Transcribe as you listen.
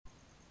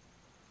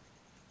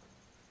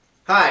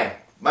Hi,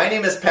 my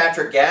name is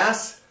Patrick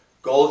Gass,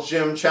 Gold's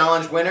Gym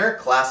Challenge winner,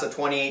 class of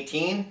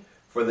 2018,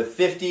 for the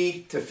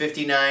 50 to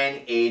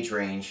 59 age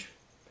range.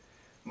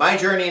 My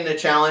journey in the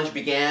challenge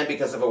began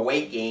because of a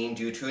weight gain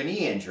due to a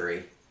knee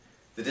injury.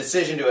 The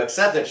decision to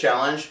accept the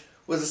challenge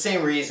was the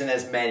same reason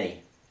as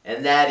many,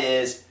 and that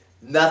is,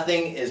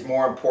 nothing is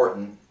more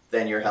important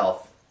than your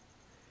health.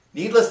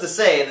 Needless to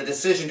say, the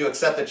decision to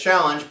accept the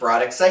challenge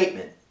brought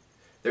excitement.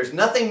 There's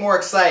nothing more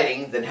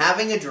exciting than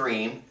having a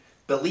dream,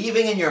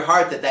 believing in your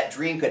heart that that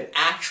dream could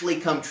actually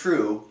come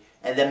true,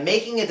 and then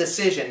making a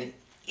decision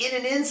in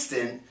an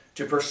instant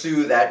to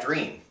pursue that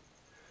dream.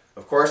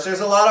 Of course, there's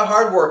a lot of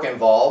hard work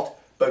involved,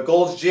 but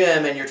Gold's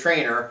Gym and your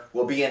trainer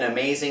will be an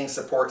amazing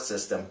support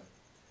system.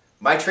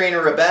 My trainer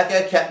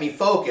Rebecca kept me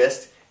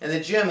focused, and the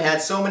gym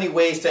had so many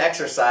ways to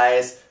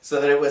exercise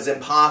so that it was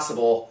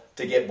impossible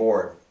to get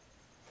bored.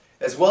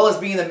 As well as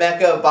being the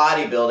mecca of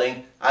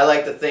bodybuilding, I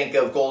like to think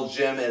of Gold's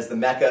Gym as the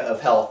mecca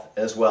of health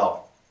as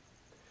well.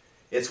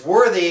 It's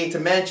worthy to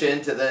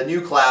mention to the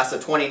new class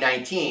of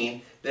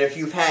 2019 that if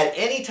you've had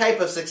any type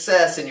of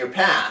success in your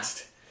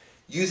past,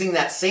 using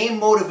that same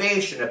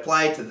motivation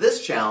applied to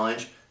this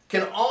challenge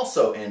can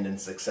also end in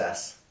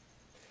success.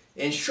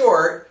 In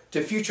short,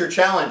 to future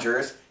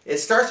challengers, it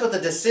starts with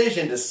a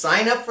decision to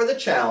sign up for the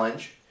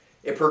challenge.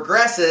 It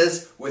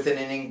progresses with an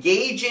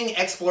engaging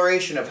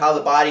exploration of how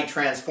the body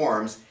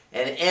transforms,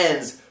 and it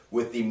ends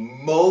with the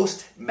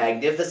most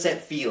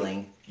magnificent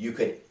feeling you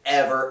could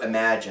ever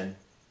imagine.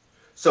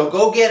 So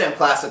go get him,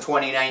 class of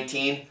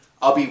 2019.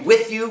 I'll be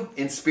with you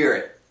in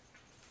spirit.